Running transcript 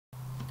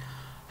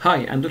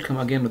Hi and welcome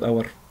again with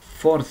our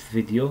fourth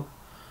video.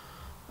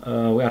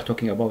 We are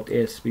talking about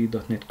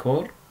ASP.NET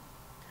Core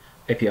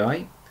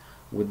API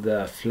with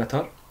the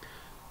Flutter.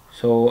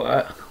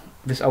 So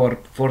this is our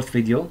fourth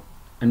video.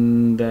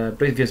 In the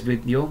previous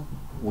video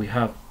we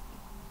have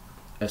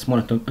a small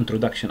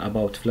introduction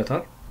about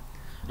Flutter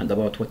and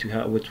about what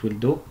we'll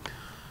do.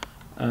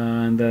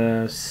 And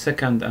the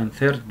second and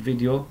third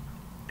video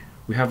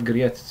we have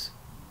created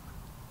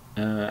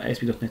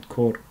ASP.NET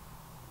Core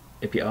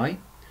API.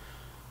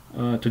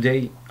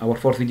 Today, our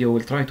fourth video,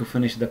 will try to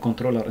finish the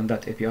controller in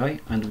that API,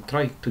 and we'll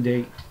try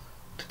today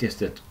to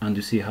test it and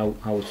to see how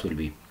it will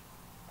be.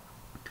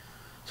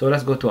 So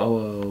let's go to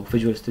our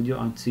Visual Studio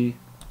and see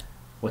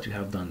what we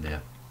have done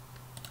there.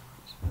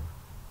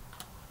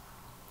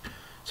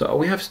 So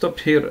we have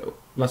stopped here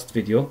last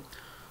video.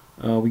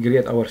 We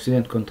create our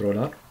student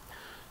controller.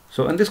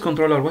 So in this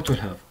controller, what we'll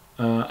have?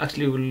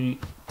 Actually, we'll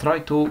try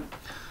to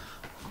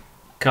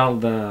call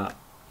the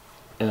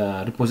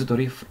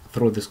repository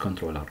through this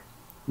controller.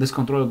 This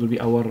controller will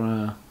be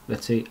our,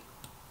 let's say,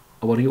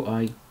 our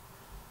UI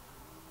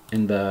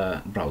in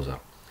the browser.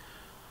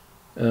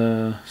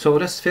 So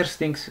first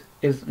things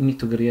is we need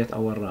to create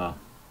our,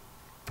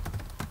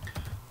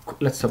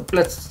 let's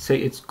say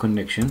it's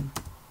connection.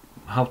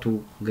 How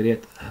to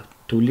create,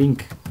 to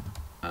link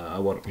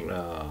our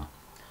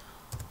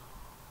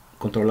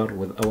controller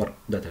with our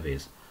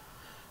database.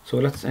 So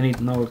I need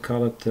now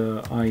call it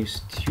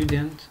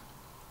iStudent.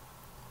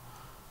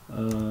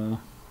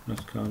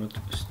 Let's call it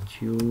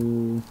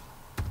Stu.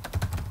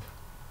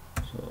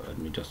 So let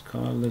me just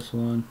call this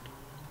one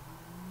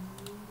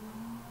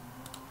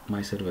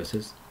my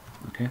services.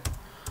 Okay.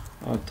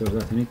 After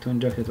that, I need to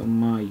inject it on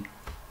my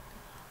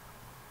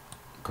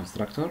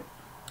constructor.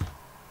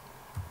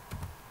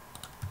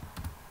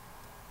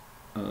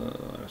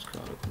 Let's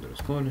call it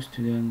underscore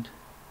student.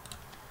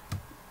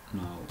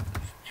 Now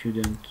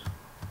student.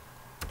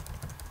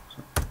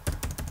 So,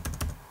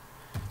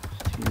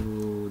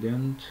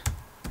 student.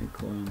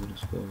 Equal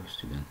underscore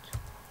student.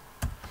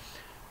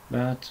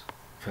 That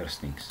first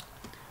things.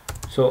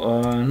 So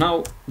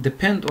now,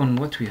 depend on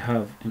what we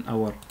have in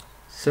our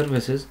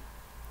services,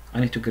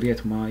 I need to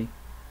create my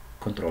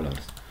controllers.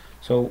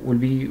 So will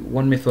be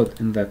one method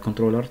in the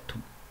controller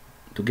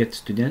to get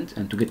student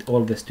and to get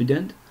all the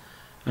student,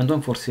 and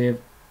one for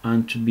save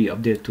and should be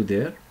updated to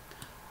there.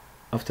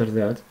 After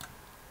that,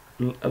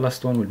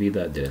 last one will be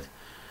the delete.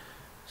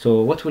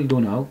 So what we'll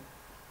do now,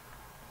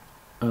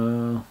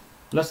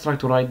 let's try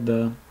to write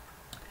the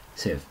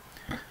save.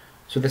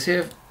 So the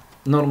save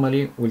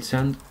normally will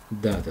send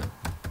data.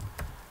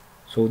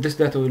 So this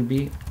data will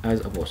be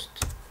as a post.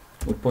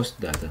 We'll post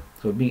data.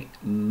 So it will be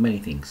many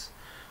things.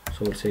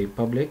 So we'll say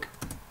public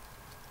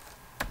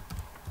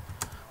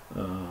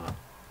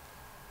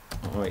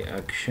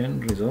action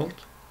result.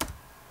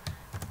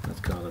 Let's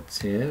call it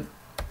save.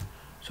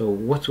 So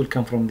what will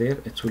come from there?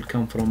 It will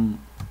come from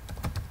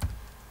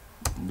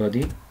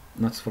body,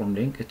 not from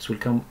link. It will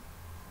come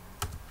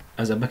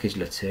as a package,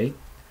 let's say,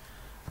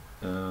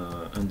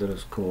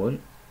 underscore.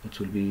 It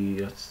will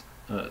be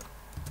a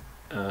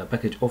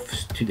package of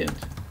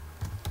student.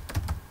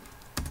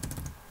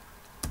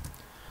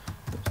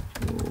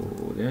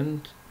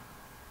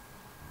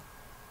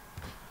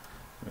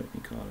 Let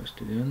me call it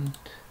student.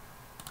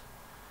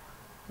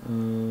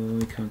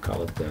 We can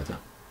call it data.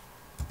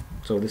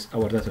 So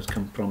our data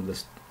come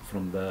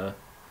from the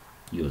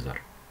user.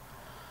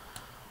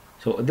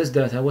 So this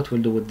data, what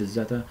we'll do with this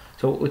data?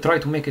 So we try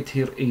to make it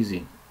here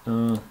easy.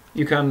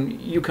 You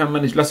can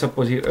manage. Let's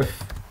suppose here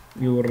if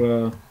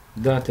your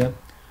data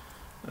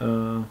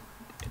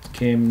it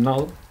came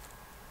null,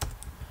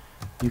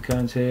 you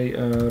can say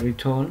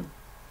return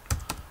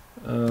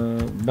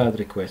bad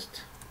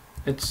request.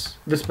 It's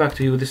this back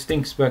to you. This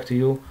thinks back to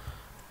you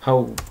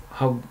how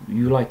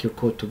you like your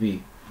code to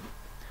be.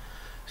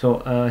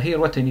 So here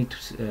what I need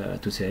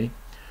to say.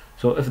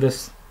 So if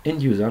this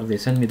end user, they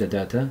send me the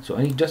data, so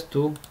I need just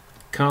to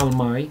call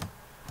my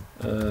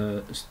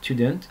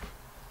student.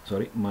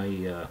 Sorry, my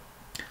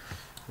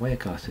why I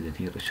call student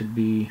here? It should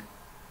be,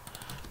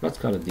 let's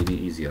call it DB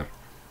easier.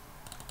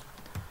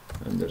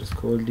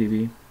 Underscore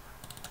DB,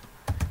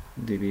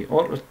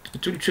 or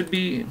it should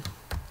be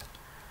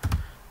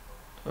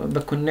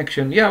the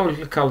connection. Yeah,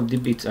 we'll call it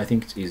DB. I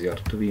think it's easier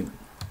to be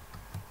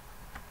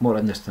more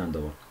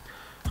understandable.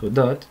 So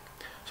dot.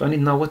 So I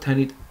need now, what I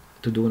need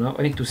to do now,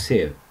 I need to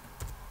save.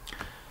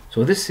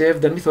 So this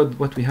save, the method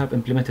what we have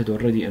implemented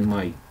already in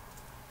my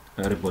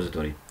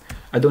repository.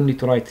 I don't need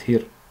to write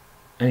here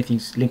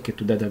anything linked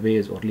to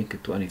database or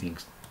linked to anything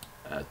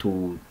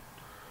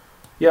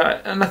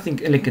nothing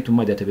linked to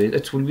my database.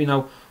 It will be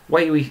now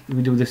why we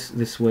do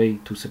this way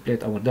to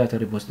split our data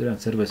repository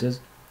and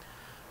services.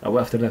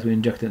 After that we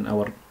inject in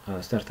our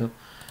startup.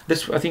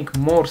 This I think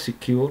more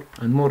secure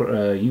and more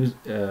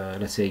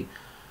let's say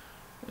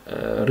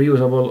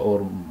reusable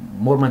or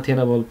more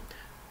maintainable.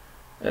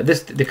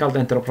 This they call the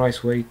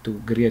enterprise way to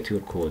create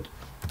your code.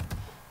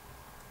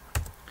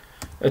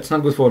 It's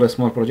not good for a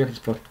small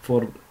project, but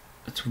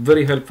it's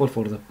very helpful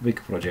for the big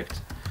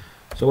project.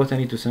 So what I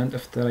need to send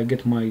after I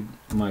get my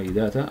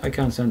data, I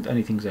can send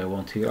anything I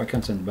want here. I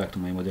can send back to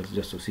my models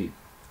just to see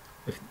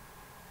if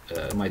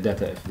my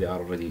data, if they are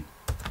already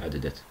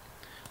added it.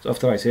 So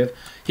after I save,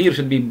 here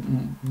should be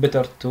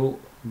better to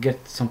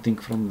get something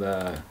from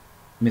the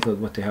method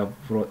what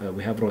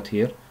we have wrote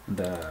here in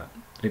the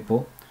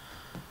repo,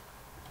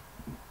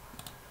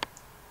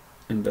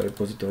 in the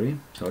repository,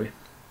 sorry.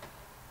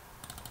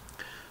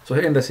 So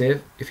here in the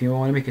save, if you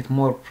want to make it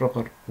more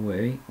proper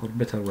way or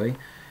better way,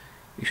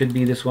 it should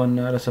be this one,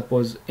 let's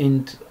suppose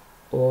int,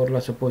 or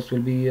let's suppose it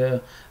will be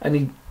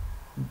any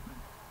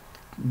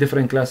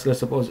different class. Let's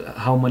suppose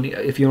how many,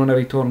 if you want to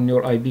return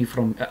your ID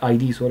from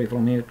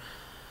from here,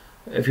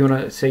 if you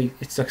want to say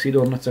it succeed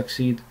or not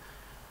succeed,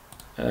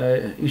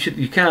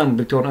 you can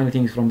return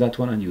anything from that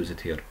one and use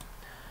it here.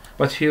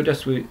 But here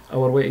just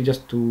our way is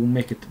just to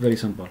make it very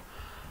simple.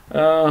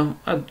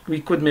 And we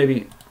could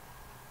maybe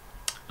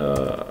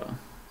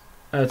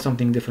add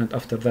something different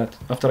after that.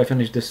 After I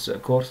finish this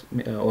course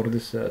or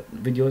this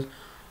videos,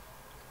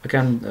 I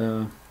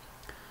can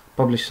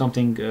publish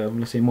something,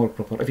 let's say, more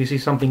proper. If you see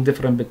something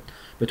different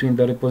between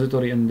the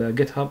repository and the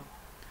GitHub,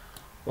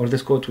 or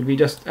this code will be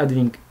just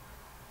adding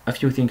a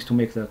few things to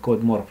make the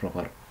code more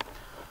proper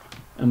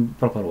and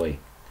proper way.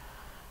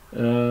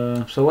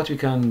 So what we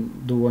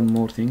can do, one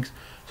more things.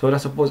 So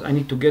let's suppose I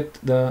need to get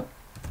the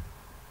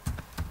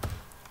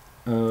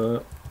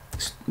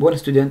one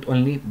student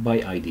only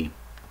by ID.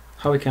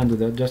 How we can do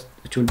that? Just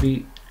it will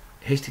be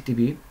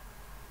HTTP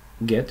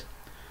get.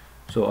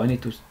 So I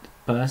need to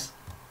pass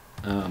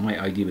my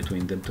ID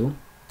between them two.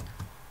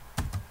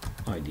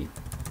 ID.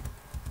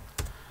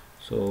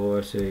 So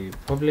let's say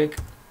public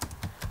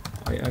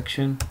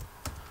action.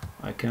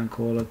 I can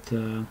call it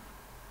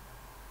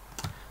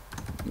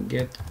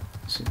get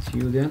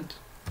student.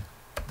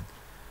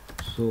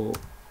 So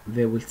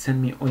they will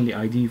send me only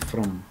ID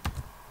from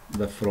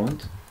the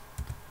front.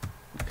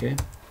 Okay.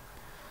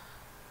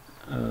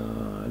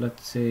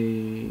 Let's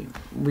say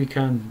we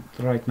can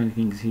write many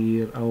things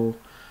here.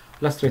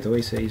 Let's straight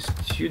away say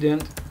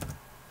student.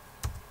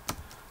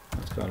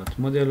 Let's call it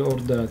model or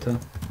data,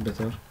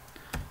 better,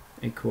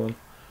 equal.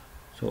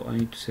 So I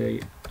need to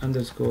say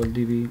underscore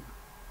db,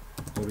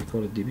 or we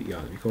call it db.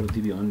 Yeah, we call it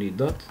db only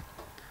dot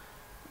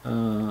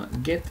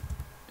get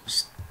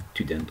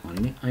student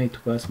only. I need to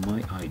pass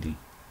my ID.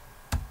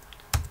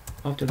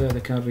 After that, I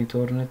can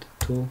return it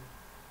to.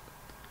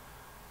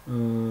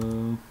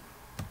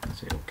 Let's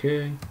say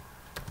okay.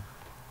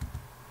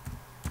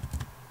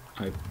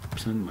 I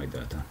send my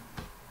data.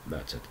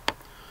 That's it.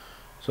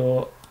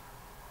 So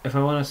if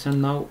I want to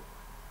send now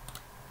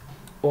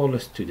all the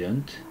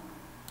student,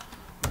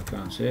 I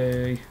can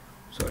say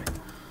sorry.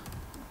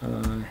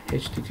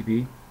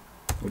 HTTP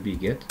will be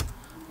get,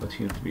 but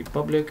here to be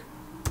public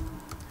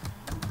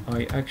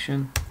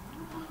action.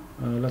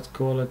 Let's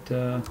call it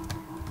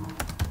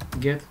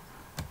get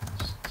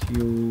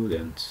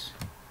students.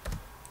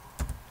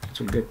 It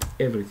will get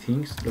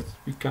everything.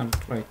 We can't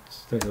write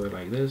straight away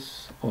like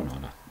this. Oh no,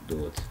 not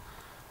do it.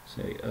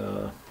 Say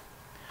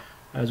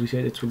as we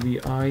said, it will be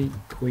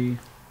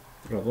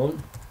queryable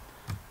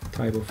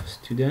type of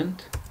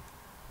student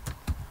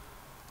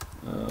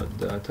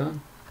data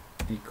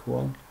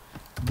equal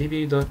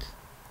db dot.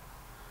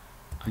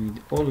 I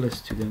need all the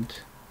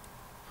student.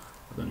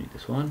 I don't need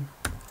this one.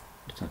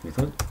 It's not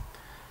method.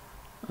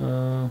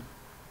 I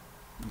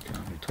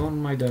can return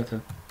my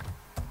data.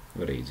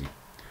 Very easy.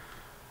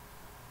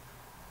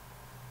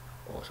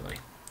 Oh, sorry.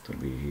 It will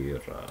be here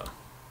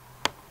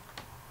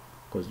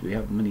because we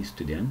have many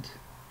students.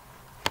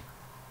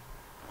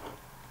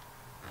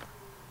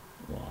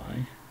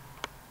 Why?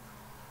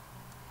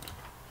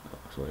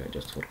 Oh, sorry, I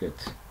just forget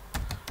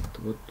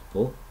to put.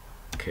 Oh,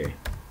 okay.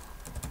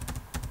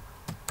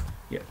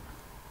 Yeah,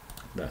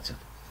 that's it.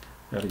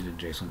 That is a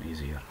JSON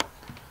easier.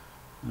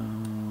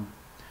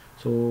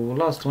 So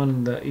last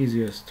one, the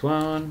easiest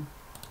one.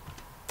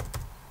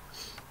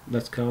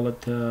 Let's call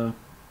it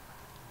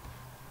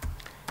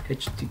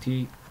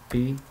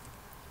HTTP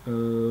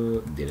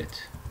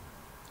delete.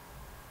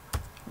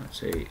 Let's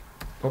say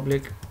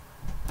public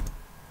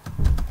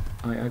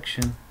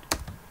action.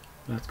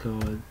 Let's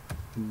call it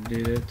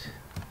delete.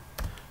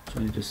 So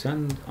I need to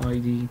send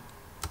ID.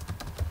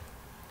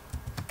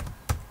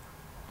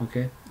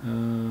 Okay.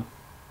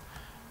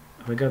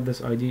 If I got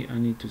this ID, I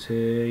need to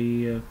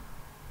say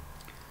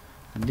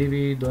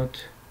db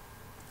dot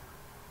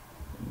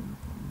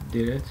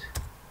delete.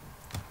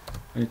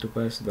 I need to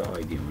pass the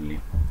ID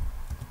only.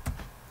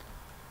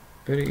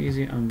 Very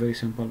easy and very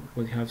simple.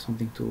 But you have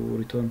something to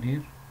return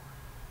here.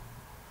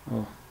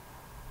 Oh,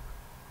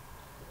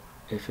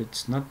 if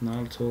it's not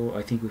null, so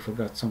I think we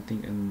forgot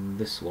something in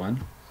this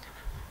one.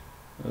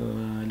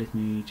 Let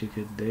me check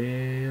it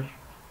there.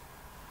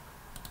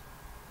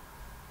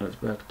 Let's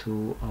back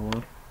to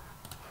our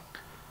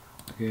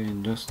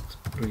again, just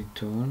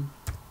return.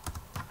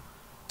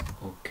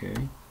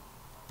 Okay.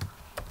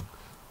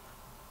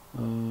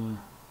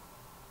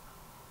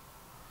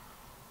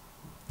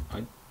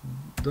 I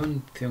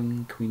don't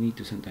think we need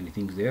to send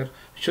anything there.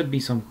 Should be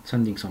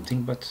sending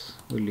something, but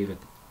we'll leave it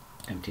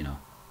empty now.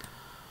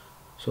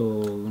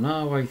 So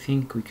now I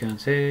think we can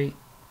say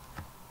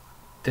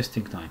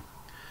testing time.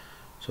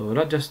 So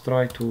let's just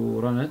try to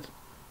run it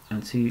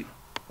and see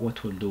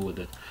what we'll do with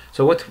it.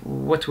 So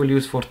what we'll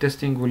use for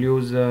testing, we'll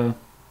use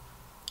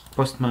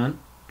Postman.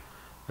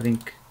 I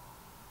think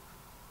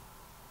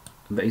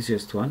the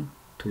easiest one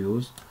to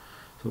use.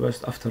 So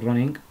first, after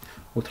running,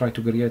 we'll try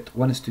to create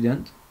one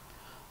student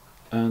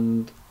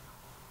and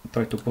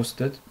try to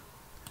post it.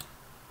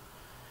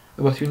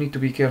 But you need to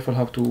be careful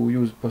how to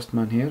use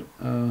Postman here.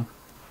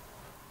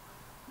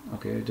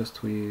 Okay,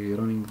 just we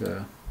running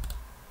the,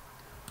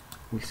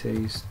 we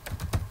say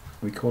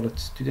we call it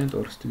student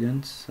or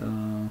students.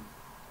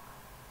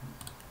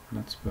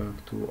 Let's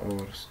back to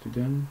our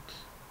student.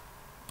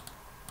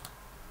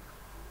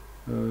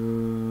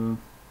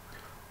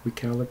 We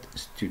call it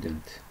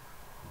student,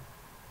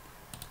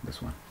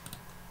 this one.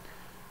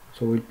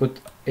 So we'll put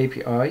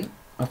API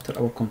after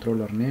our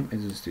controller name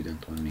is the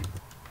student only.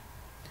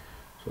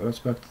 So let's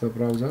back to the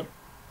browser.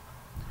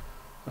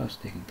 That's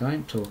taking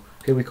time. So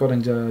here we're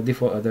calling the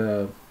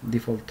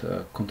default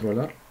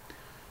controller.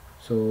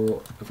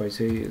 So if I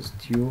say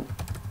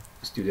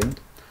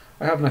student,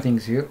 I have nothing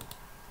here.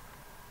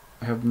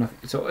 I have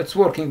nothing. So it's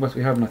working, but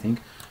we have nothing.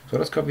 So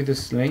let's copy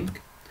this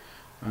link,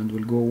 and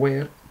we'll go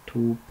where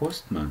to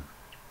Postman.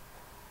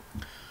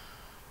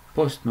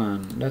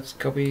 Postman. Let's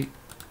copy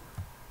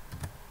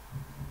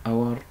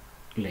our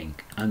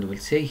link, and we'll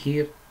say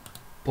here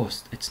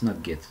post. It's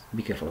not get.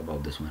 Be careful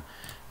about this one.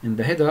 In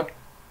the header,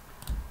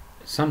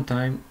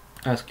 sometime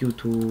ask you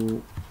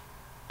to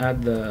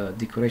add the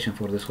decoration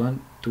for this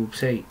one to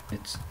say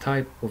it's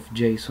type of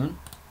JSON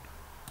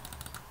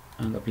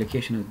and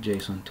application is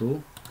JSON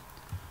too.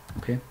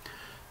 Okay,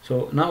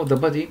 so now the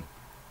body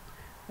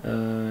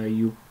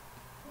you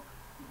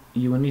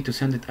will need to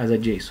send it as a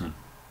JSON.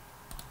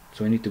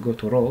 So you need to go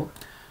to raw.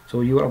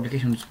 So your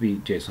application should be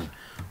JSON.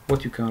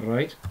 What you can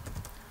write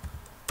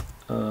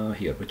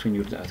here between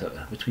your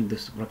data, between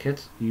this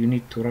brackets, you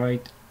need to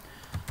write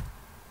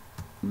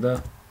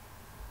the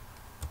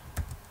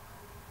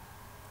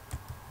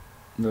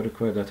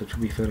required data to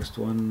be first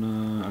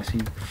one. I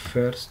think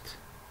first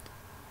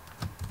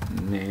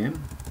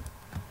name,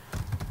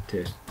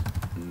 test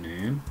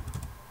name.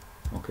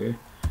 Okay,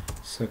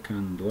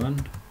 second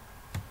one,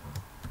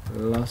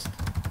 last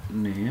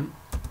name.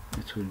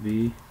 It will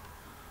be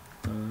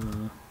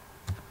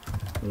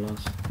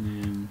last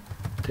name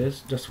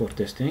test, just for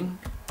testing.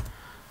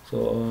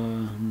 So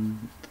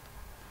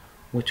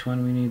which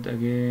one we need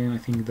again? I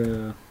think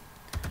the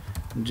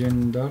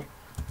gender,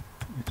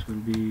 it will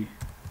be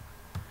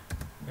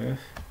F.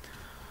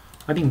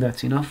 I think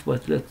that's enough,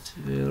 but let's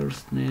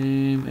first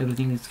name,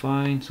 everything is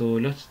fine. So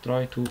let's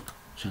try to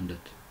send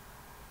it.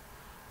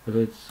 If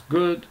it's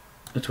good,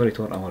 let's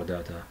return our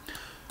data.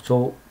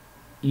 So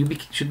you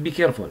should be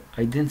careful.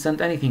 I didn't send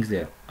anything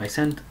there. I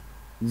sent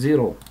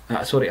zero.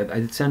 Sorry, I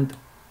did send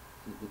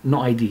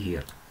no ID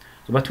here.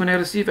 So, but when I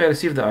receive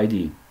the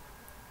ID.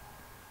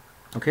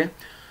 Okay,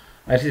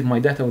 I receive my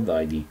data with the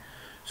ID.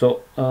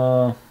 So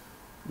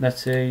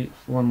let's say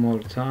one more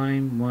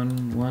time,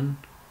 one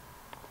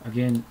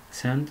again,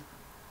 send.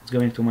 It's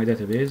going to my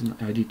database,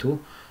 ID2.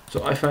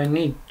 So if I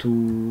need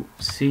to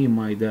see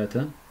my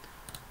data,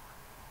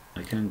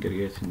 I can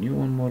create a new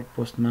one more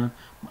Postman.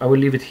 I will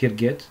leave it here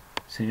get,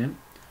 same.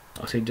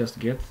 I'll say just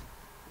get.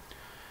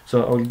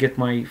 So I will get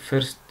my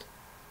first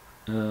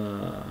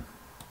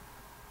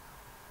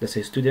let's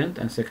say student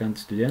and second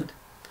student.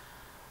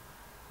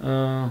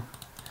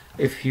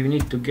 If you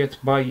need to get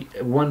by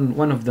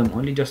one of them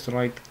only, just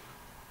write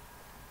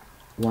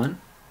one.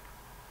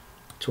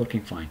 It's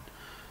working fine.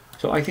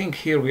 So I think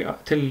here we are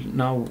till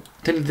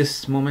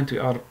this moment we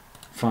are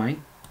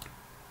fine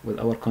with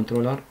our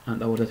controller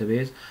and our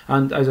database.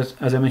 And as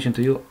I mentioned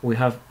to you, we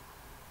have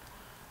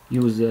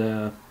used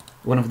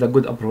one of the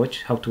good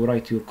approach how to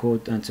write your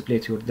code and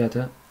split your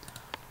data.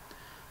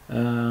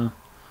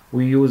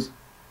 We use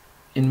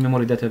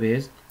in-memory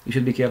database. You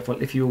should be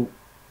careful. If you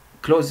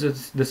close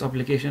this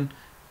application,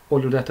 all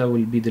your data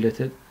will be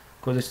deleted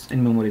because it's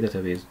in-memory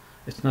database.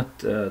 It's not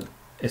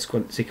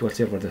SQL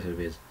Server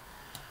database.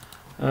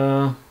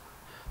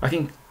 I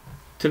think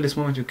till this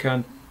moment you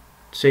can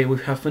say we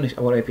have finished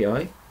our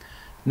API.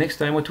 Next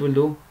time what we'll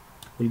do,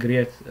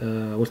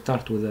 we'll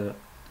start with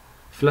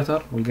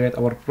Flutter. We'll create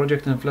our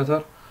project in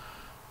Flutter,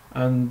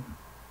 and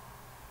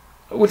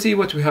we'll see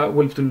what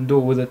we'll do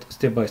with it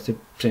step by step.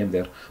 Same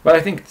there. But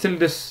I think till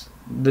this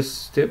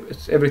step,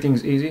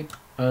 everything's easy,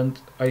 and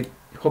I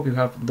hope you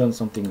have done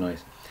something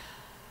nice.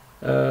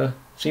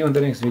 See you in the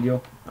next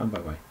video, and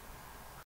bye bye.